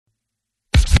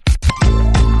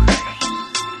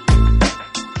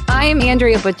I'm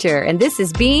Andrea Butcher, and this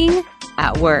is Being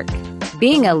at Work.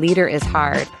 Being a leader is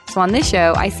hard. So on this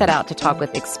show, I set out to talk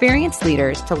with experienced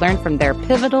leaders to learn from their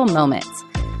pivotal moments,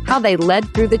 how they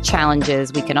led through the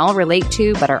challenges we can all relate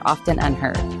to but are often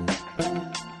unheard.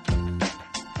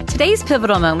 Today's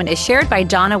pivotal moment is shared by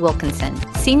Donna Wilkinson,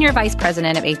 Senior Vice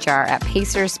President of HR at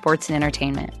Pacers Sports and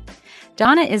Entertainment.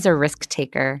 Donna is a risk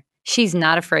taker. She's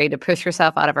not afraid to push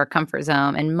herself out of her comfort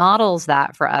zone and models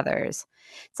that for others.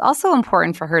 It's also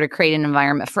important for her to create an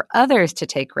environment for others to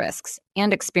take risks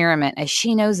and experiment, as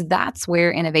she knows that's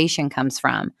where innovation comes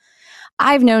from.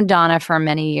 I've known Donna for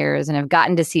many years and have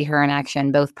gotten to see her in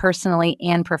action both personally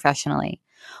and professionally.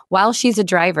 While she's a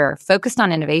driver focused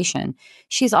on innovation,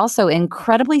 she's also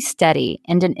incredibly steady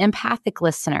and an empathic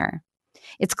listener.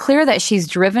 It's clear that she's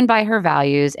driven by her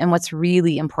values and what's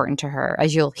really important to her.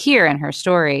 As you'll hear in her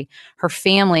story, her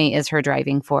family is her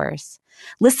driving force.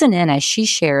 Listen in as she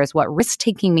shares what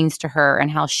risk-taking means to her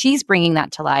and how she's bringing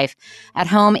that to life at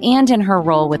home and in her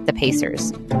role with the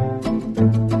Pacers.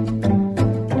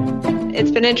 It's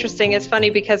been interesting. It's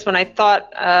funny because when I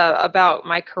thought about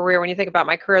my career, when you think about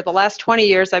my career, the last 20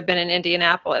 years I've been in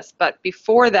Indianapolis. But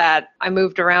before that, I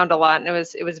moved around a lot, and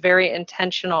it was very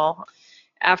intentional.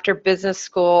 After business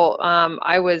school,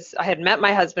 I had met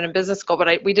my husband in business school,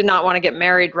 but we did not want to get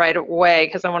married right away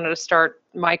because I wanted to start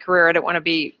my career. I didn't want to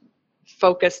be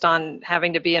focused on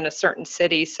having to be in a certain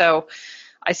city. So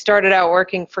I started out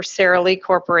working for Sara Lee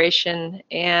Corporation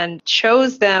and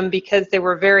chose them because they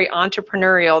were very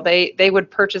entrepreneurial. They would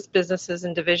purchase businesses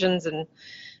and divisions and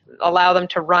allow them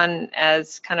to run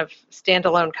as kind of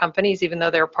standalone companies, even though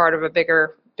they were part of a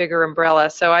bigger umbrella.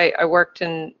 So I worked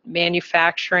in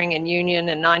manufacturing and union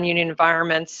and non-union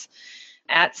environments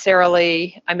at Sara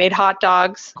Lee. I made hot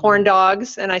dogs, corn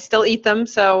dogs, and I still eat them.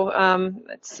 So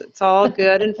it's all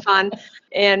good and fun.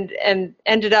 And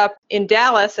ended up in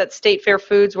Dallas at State Fair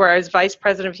Foods, where I was vice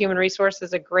president of human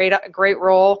resources, a great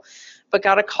role, but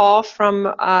got a call from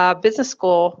a business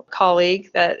school colleague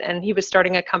and he was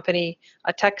starting a company,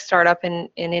 a tech startup in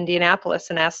Indianapolis,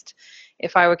 and asked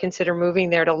if I would consider moving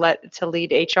there to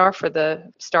lead HR for the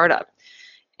startup.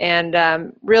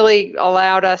 And really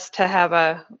allowed us to have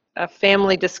a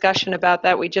family discussion about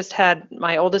that. We just had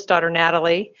my oldest daughter,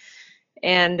 Natalie,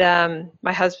 and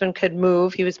my husband could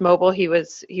move. He was mobile. He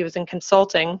was in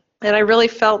consulting. And I really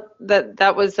felt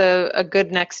that was a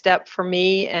good next step for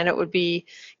me. And it would be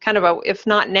kind of if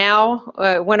not now,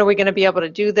 when are we going to be able to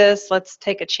do this? Let's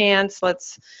take a chance.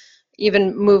 Let's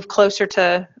even move closer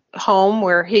to home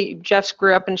where Jeff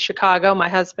grew up in Chicago, my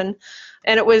husband.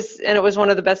 And it was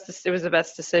one of the best decisions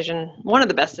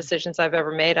I've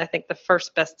ever made. I think the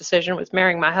first best decision was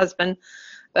marrying my husband,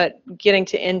 but getting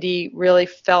to Indy really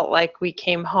felt like we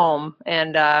came home.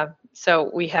 And so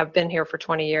we have been here for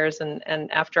 20 years.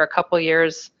 And after a couple of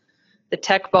years, the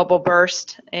tech bubble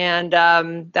burst. And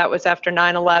that was after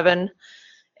 9/11.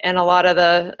 And a lot of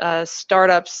the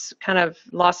startups kind of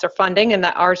lost their funding, and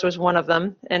that ours was one of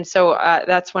them. And so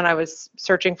that's when I was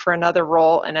searching for another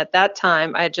role. And at that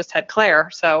time, I had just had Claire.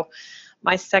 So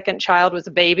my second child was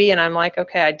a baby, and I'm like,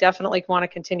 okay, I definitely want to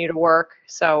continue to work.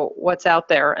 So what's out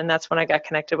there? And that's when I got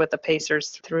connected with the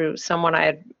Pacers through someone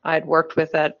I had worked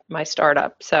with at my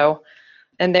startup. So,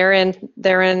 and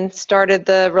therein started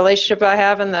the relationship I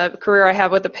have and the career I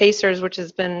have with the Pacers, which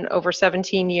has been over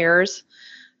 17 years.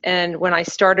 And when I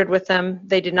started with them,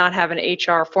 they did not have an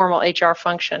formal HR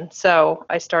function. So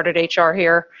I started HR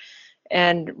here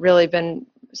and really been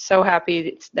so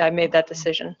happy that I made that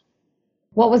decision.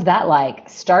 What was that like,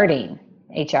 starting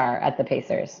HR at the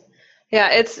Pacers?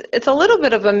 Yeah, it's a little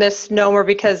bit of a misnomer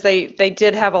because they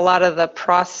did have a lot of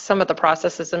some of the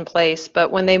processes in place.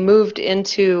 But when they moved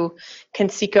into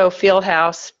Conseco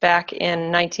Fieldhouse back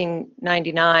in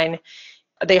 1999,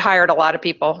 they hired a lot of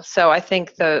people. So I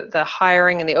think the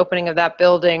hiring and the opening of that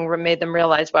building made them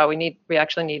realize, wow, we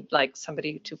actually need like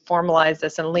somebody to formalize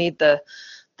this and lead the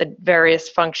various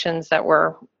functions that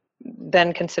were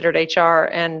then considered HR.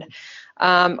 And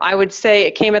I would say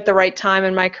it came at the right time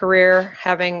in my career,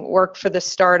 having worked for the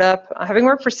startup. Having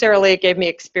worked for Sara Lee, it gave me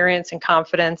experience and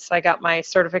confidence. I got my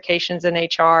certifications in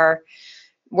HR.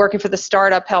 Working for the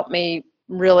startup helped me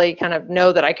really kind of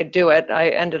know that I could do it. I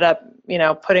ended up,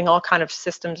 putting all kind of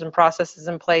systems and processes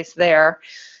in place there.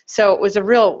 So it was a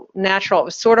real natural, it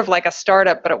was sort of like a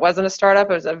startup, but it wasn't a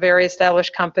startup. It was a very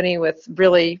established company with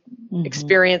really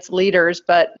experienced leaders,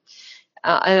 but,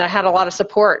 and I had a lot of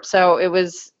support. So it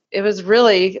was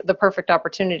really the perfect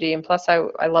opportunity. And plus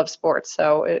I love sports.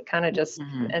 So it kind of just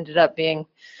ended up being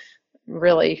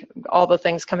really all the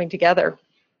things coming together.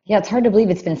 Yeah, it's hard to believe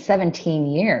it's been 17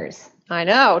 years. I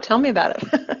know. Tell me about it.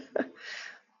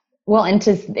 Well, and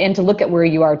to look at where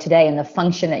you are today and the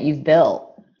function that you've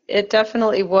built. It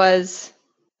definitely was.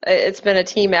 It's been a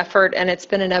team effort and it's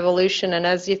been an evolution. And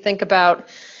as you think about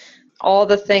all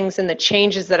the things and the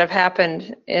changes that have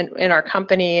happened in our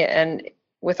company and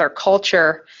with our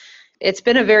culture, it's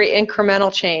been a very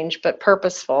incremental change, but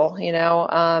purposeful,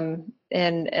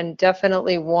 and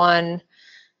definitely one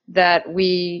that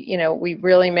we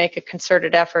really make a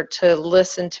concerted effort to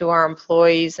listen to our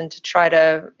employees and to try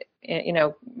to,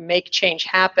 make change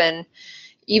happen,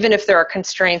 even if there are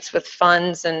constraints with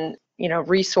funds and,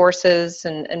 resources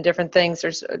and different things.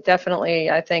 There's definitely,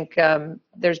 I think,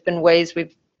 there's been ways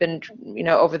we've been,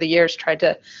 over the years tried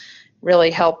to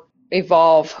really help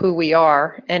evolve who we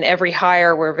are. And every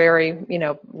hire, we're very,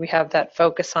 we have that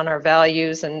focus on our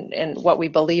values and what we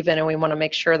believe in, and we want to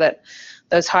make sure that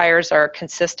those hires are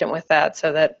consistent with that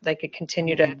so that they could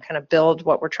continue to kind of build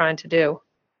what we're trying to do.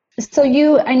 So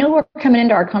I know we're coming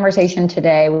into our conversation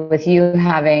today with you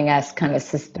having a kind of a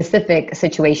specific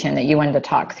situation that you wanted to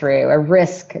talk through, a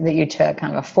risk that you took,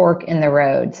 kind of a fork in the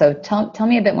road. So tell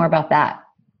me a bit more about that.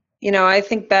 I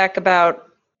think back about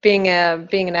being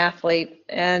an athlete,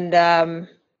 and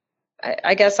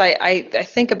I guess I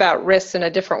think about risks in a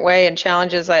different way and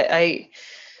challenges.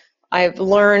 I've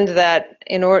learned that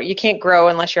you can't grow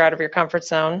unless you're out of your comfort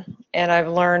zone, and I've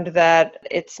learned that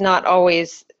it's not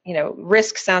always,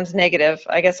 risk sounds negative.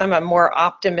 I guess I'm a more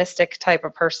optimistic type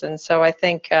of person, so I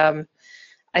think, and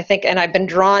I've been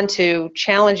drawn to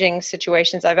challenging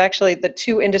situations. the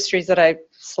two industries that I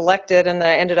selected and that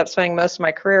I ended up spending most of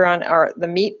my career on are the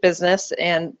meat business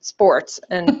and sports.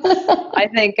 And I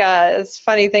think the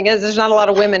funny thing is there's not a lot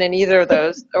of women in either of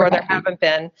those, or there haven't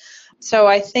been. So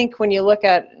I think when you look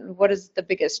at what is the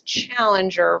biggest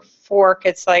challenge or fork,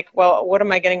 it's like, well, what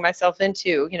am I getting myself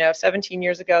into? 17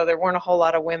 years ago, there weren't a whole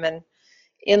lot of women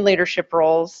in leadership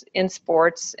roles in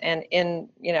sports and in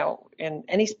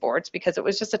any sports, because it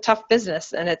was just a tough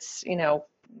business. And it's,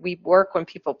 we work when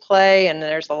people play, and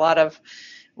there's a lot of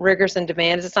rigors and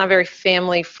demands. It's not very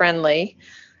family friendly.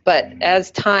 But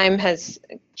as time has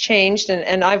changed,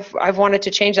 and I've wanted to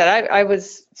change that, I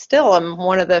was still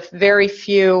one of the very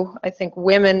few, I think,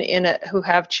 women in it who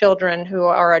have children who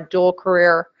are a dual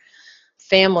career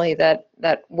family that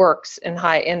works in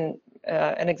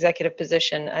an executive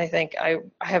position. I think I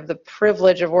have the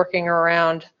privilege of working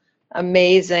around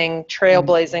amazing,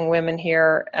 trailblazing women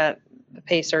here at the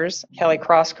Pacers. Kelly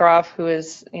Crosscroft, who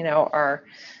is, our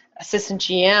assistant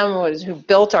GM, who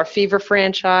built our Fever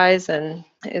franchise and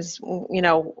is,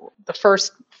 the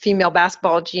first female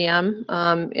basketball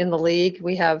GM in the league.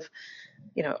 We have,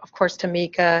 of course,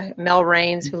 Tamika. Mel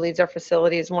Raines, who leads our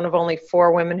facilities, one of only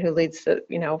 4 women who leads the,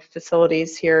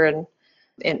 facilities here in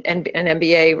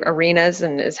NBA arenas,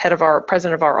 and is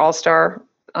president of our All-Star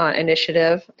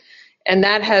initiative. And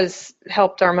that has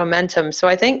helped our momentum. So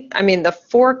I think, the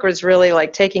fork was really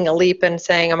like taking a leap and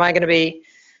saying, am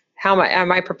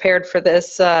I prepared for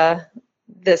this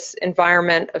this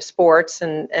environment of sports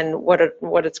and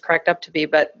what it's cracked up to be?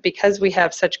 But because we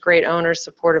have such great owners,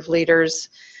 supportive leaders,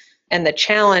 and the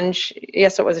challenge,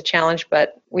 yes, it was a challenge,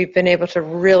 but we've been able to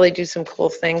really do some cool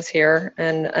things here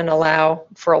and allow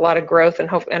for a lot of growth and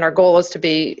hope. And our goal is to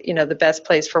be, the best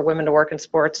place for women to work in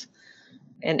sports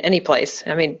in any place.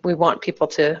 We want people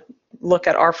to look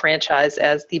at our franchise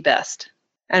as the best.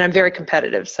 And I'm very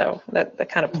competitive, so that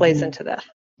kind of plays into that.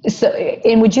 So,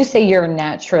 and would you say you're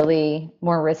naturally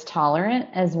more risk tolerant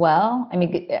as well?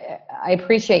 I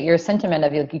appreciate your sentiment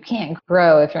of you can't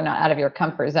grow if you're not out of your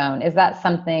comfort zone. Is that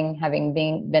something, having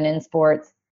been in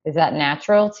sports, is that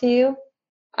natural to you?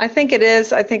 I think it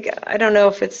is. I don't know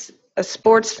if it's a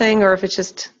sports thing or if it's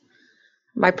just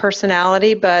my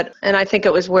personality, and I think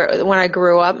it was when I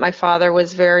grew up, my father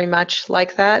was very much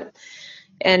like that.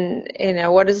 And,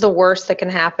 what is the worst that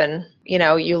can happen?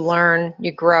 You learn,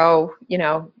 you grow,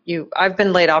 I've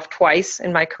been laid off twice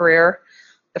in my career.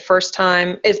 The first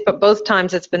time but both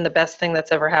times it's been the best thing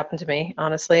that's ever happened to me,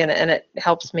 honestly. And it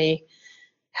helps me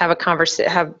have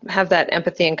have that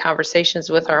empathy and conversations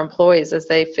with our employees as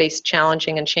they face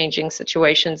challenging and changing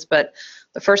situations. But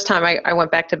the first time I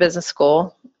went back to business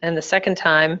school, and the second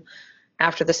time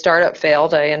after the startup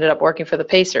failed, I ended up working for the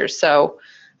Pacers. So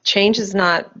change is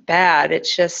not bad.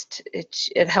 It's just,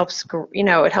 it helps,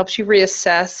 it helps you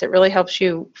reassess. It really helps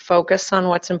you focus on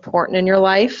what's important in your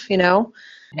life,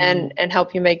 and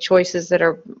help you make choices that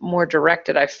are more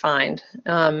directed, I find.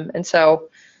 And so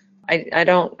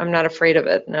I'm not afraid of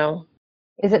it. No.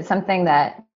 Is it something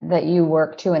that you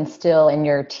work to instill in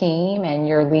your team and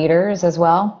your leaders as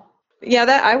well?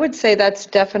 Yeah, I would say that's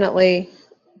definitely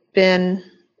been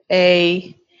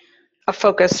a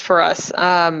focus for us.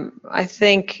 I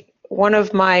think one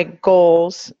of my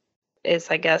goals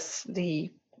I guess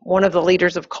one of the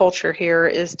leaders of culture here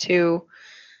is to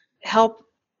help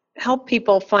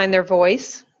people find their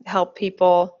voice, help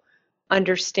people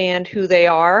understand who they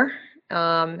are,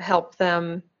 help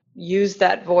them use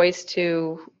that voice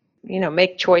to,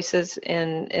 make choices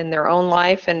in their own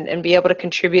life and be able to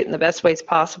contribute in the best ways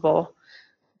possible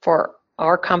for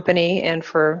our company and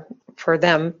for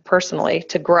them personally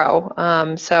to grow.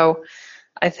 So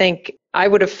I think I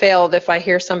would have failed if I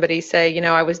hear somebody say,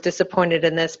 I was disappointed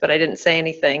in this, but I didn't say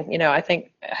anything. I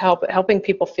think helping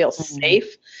people feel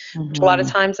safe, which a lot of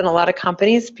times in a lot of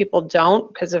companies, people don't,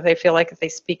 because if they feel like if they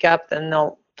speak up, then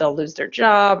they'll lose their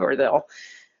job, or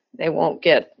they won't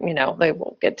get, they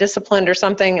won't get disciplined or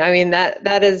something. I mean,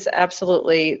 that is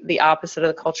absolutely the opposite of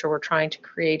the culture we're trying to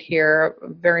create here.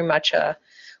 Very much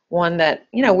one that,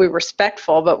 we're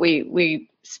respectful, but we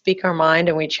speak our mind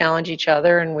and we challenge each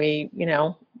other, and we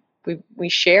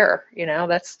share.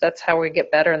 That's how we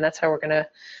get better, and that's how we're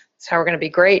gonna be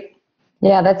great.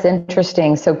 Yeah, that's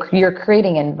interesting. So you're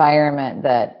creating an environment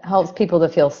that helps people to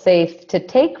feel safe to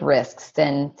take risks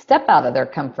and step out of their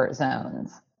comfort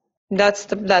zones. That's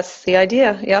the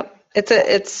idea. Yep.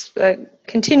 It's a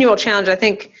continual challenge. I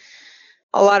think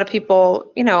a lot of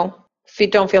people, if you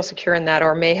don't feel secure in that,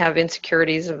 or may have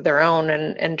insecurities of their own,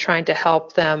 and trying to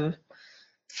help them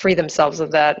free themselves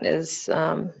of that is,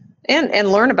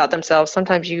 and learn about themselves.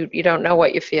 Sometimes you don't know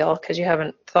what you feel because you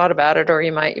haven't thought about it, or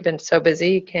you've been so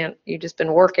busy, you've just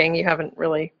been working, you haven't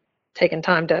really taken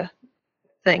time to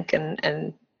think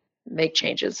and make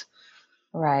changes.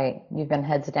 Right. You've been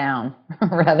heads down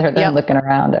rather than looking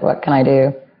around at what can I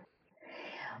do.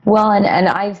 Well, and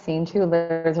I've seen too,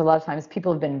 there's a lot of times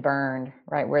people have been burned,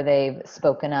 right, where they've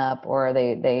spoken up, or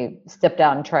they stepped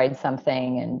out and tried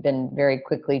something and been very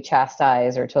quickly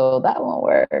chastised or told that won't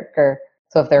work. Or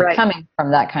so if they're coming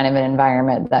from that kind of an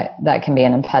environment, that can be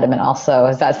an impediment also.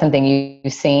 Is that something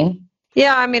you've seen?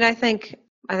 Yeah, I mean, I think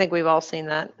we've all seen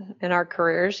that in our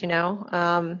careers,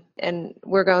 and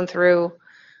we're going through,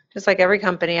 just like every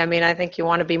company. I mean, I think you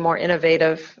want to be more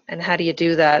innovative, and how do you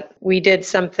do that? We did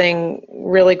something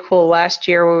really cool last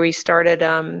year where we started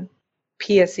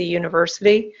PSE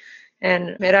University,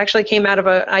 and it actually came out of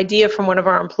an idea from one of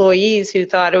our employees who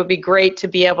thought it would be great to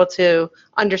be able to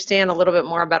understand a little bit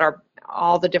more about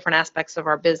all the different aspects of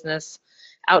our business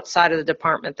outside of the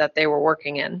department that they were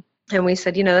working in. And we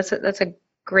said, that's a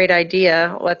great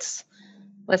idea. Let's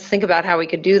think about how we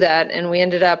could do that. And we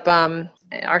ended up,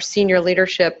 our senior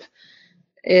leadership,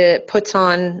 it puts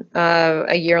on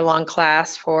a year-long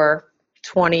class for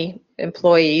 20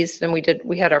 employees, and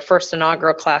we had our first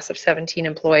inaugural class of 17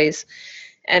 employees,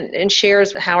 and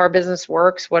shares how our business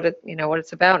works, what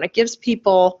it's about, and it gives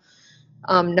people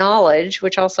knowledge,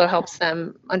 which also helps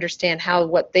them understand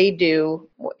what they do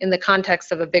in the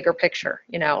context of a bigger picture.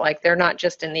 Like they're not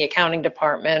just in the accounting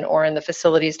department or in the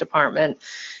facilities department.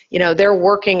 They're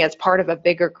working as part of a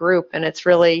bigger group, and it's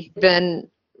really been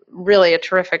a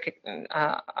terrific,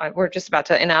 we're just about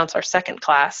to announce our second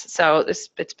class. So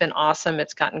it's been awesome.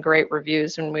 It's gotten great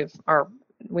reviews, and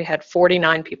we had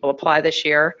 49 people apply this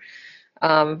year,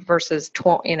 versus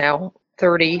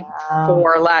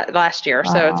 34 last year.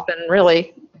 Wow. So it's been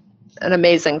really an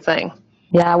amazing thing.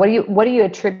 Yeah. What do you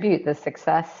attribute the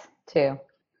success to?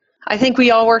 I think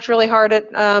we all worked really hard at,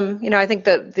 I think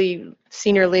that the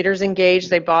senior leaders engaged,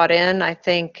 they bought in. I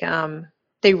think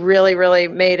they really, really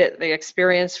made it the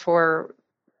experience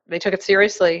they took it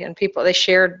seriously, and they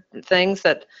shared things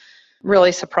that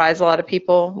really surprised a lot of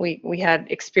people. We had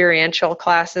experiential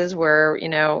classes where,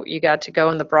 you got to go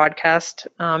in the broadcast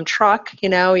truck, you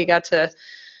got to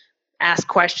ask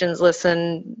questions,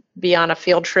 listen, be on a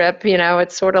field trip,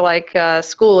 it's sort of like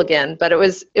school again, but it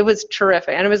was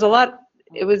terrific. And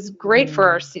it was great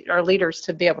for our leaders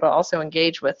to be able to also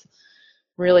engage with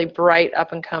really bright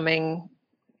up and coming,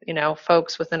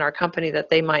 folks within our company that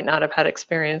they might not have had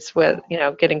experience with,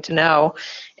 getting to know.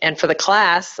 And for the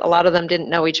class, a lot of them didn't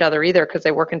know each other either, because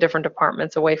they work in different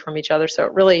departments away from each other. So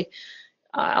it really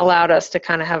allowed us to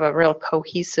kind of have a real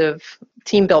cohesive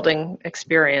team building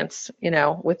experience,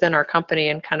 within our company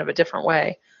in kind of a different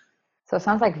way. So it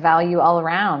sounds like value all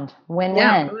around.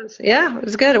 Win-win. It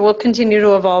was good. We'll continue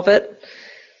to evolve it,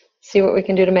 see what we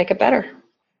can do to make it better.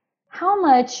 How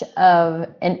much of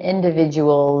an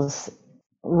individual's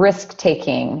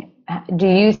risk-taking do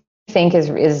you think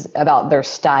is about their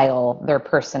style, their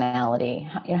personality?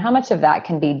 How much of that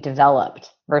can be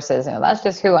developed versus, that's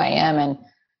just who I am, and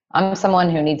I'm someone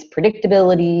who needs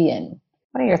predictability? And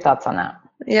what are your thoughts on that?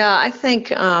 Yeah, I think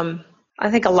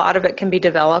a lot of it can be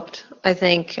developed. I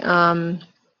think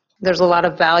there's a lot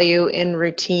of value in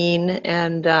routine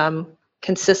and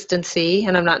consistency.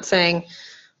 And I'm not saying,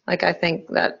 I think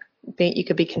that you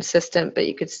could be consistent, but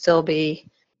you could still be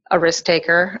a risk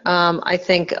taker. I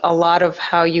think a lot of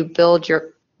how you build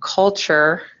your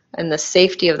culture and the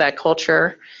safety of that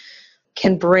culture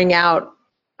can bring out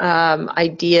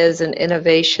ideas and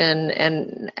innovation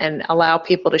and allow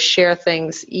people to share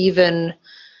things, even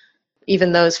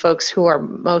those folks who are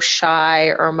most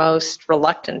shy or most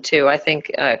reluctant to. I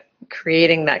think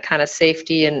creating that kind of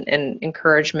safety and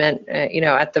encouragement,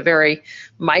 at the very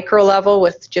micro level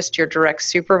with just your direct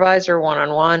supervisor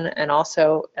one-on-one, and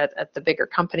also at the bigger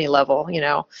company level,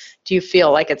 do you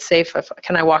feel like it's safe?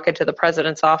 Can I walk into the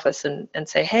president's office and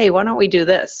say, hey, why don't we do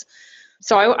this?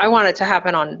 So I want it to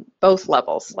happen on both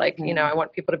levels. Like, I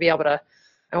want people to be able to,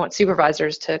 I want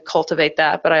supervisors to cultivate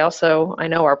that, but I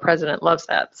know our president loves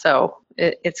that. So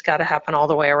it's got to happen all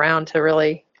the way around to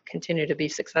really continue to be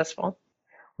successful.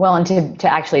 Well, and to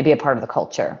actually be a part of the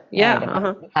culture. Yeah.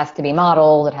 Right? It has to be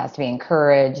modeled, it has to be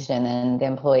encouraged, and then the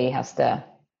employee has to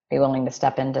be willing to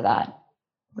step into that.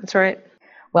 That's right.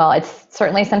 Well, it's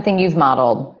certainly something you've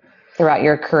modeled throughout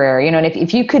your career. And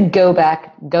if you could go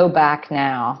back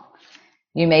now,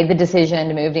 you made the decision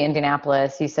to move to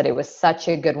Indianapolis. You said it was such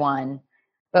a good one.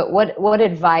 But what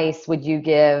advice would you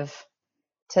give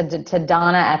to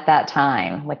Donna at that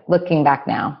time, like looking back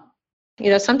now?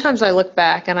 Sometimes I look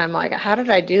back and I'm like, how did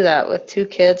I do that with 2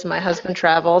 kids? My husband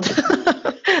traveled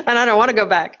and I don't want to go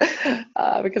back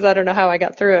because I don't know how I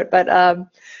got through it. But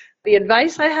the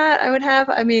advice I would have,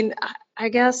 I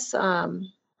guess,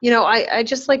 I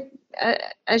just like,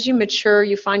 as you mature,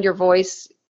 you find your voice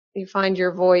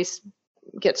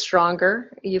get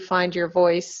stronger. You find your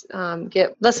voice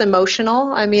get less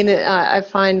emotional. I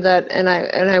find that, and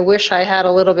I wish I had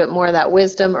a little bit more of that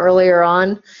wisdom earlier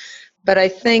on. But I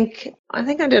think I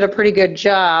did a pretty good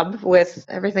job with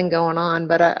everything going on.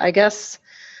 But I guess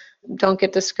don't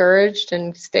get discouraged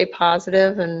and stay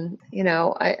positive. And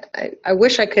I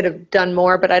wish I could have done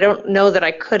more, but I don't know that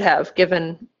I could have,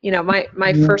 given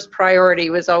my first priority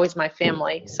was always my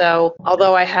family. So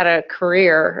although I had a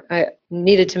career, I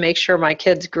needed to make sure my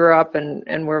kids grew up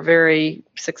and were very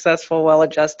successful,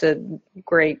 well-adjusted,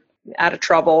 great, out of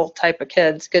trouble type of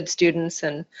kids, good students.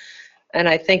 And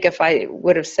I think if I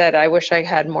would have said, I wish I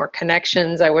had more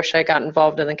connections, I wish I got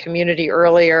involved in the community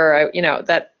earlier,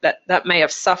 that may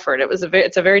have suffered.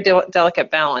 It's a very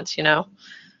delicate balance, Yeah,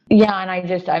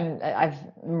 and I'm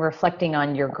reflecting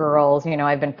on your girls.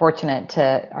 I've been fortunate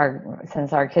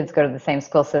since our kids go to the same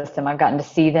school system, I've gotten to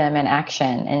see them in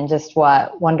action and just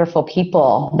what wonderful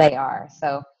people they are.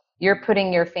 So you're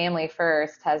putting your family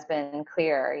first has been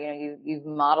clear. You've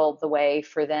modeled the way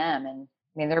for them, and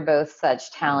they're both such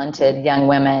talented young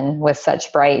women with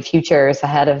such bright futures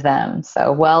ahead of them.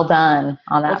 So well done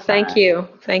on that front. Thank you.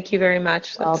 Thank you very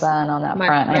much. Well done on that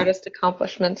front. My proudest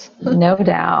accomplishments. No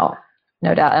doubt.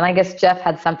 And I guess Jeff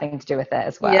had something to do with it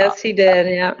as well. Yes, he did.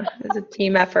 Yeah. It's a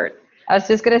team effort. I was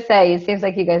just going to say, it seems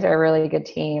like you guys are a really good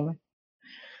team.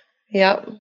 Yep.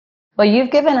 Well,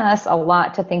 you've given us a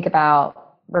lot to think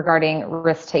about regarding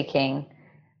risk-taking.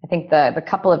 I think the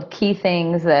couple of key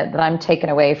things that I'm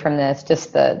taking away from this,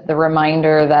 just the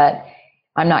reminder that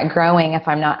I'm not growing if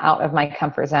I'm not out of my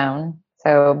comfort zone.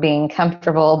 So being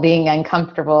comfortable, being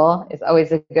uncomfortable is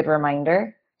always a good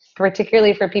reminder,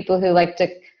 particularly for people who like to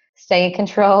stay in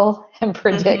control and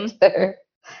predict their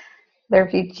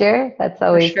future. That's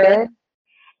always good.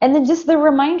 And then just the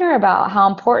reminder about how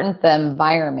important the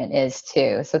environment is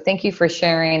too. So thank you for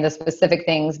sharing the specific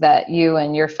things that you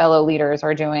and your fellow leaders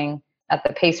are doing at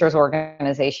the Pacers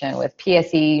organization with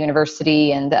PSE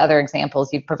University and the other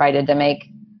examples you've provided to make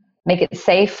it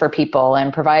safe for people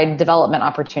and provide development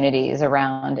opportunities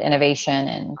around innovation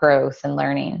and growth and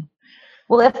learning.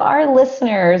 Well, if our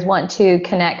listeners want to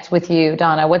connect with you,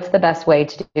 Donna, what's the best way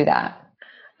to do that?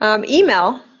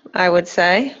 Email, I would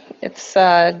say. It's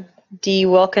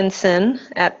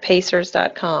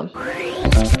dwilkinson@pacers.com.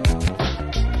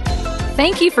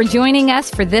 Thank you for joining us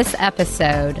for this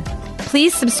episode.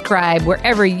 Please subscribe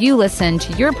wherever you listen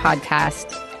to your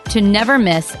podcast to never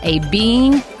miss a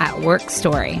Being at Work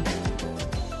story.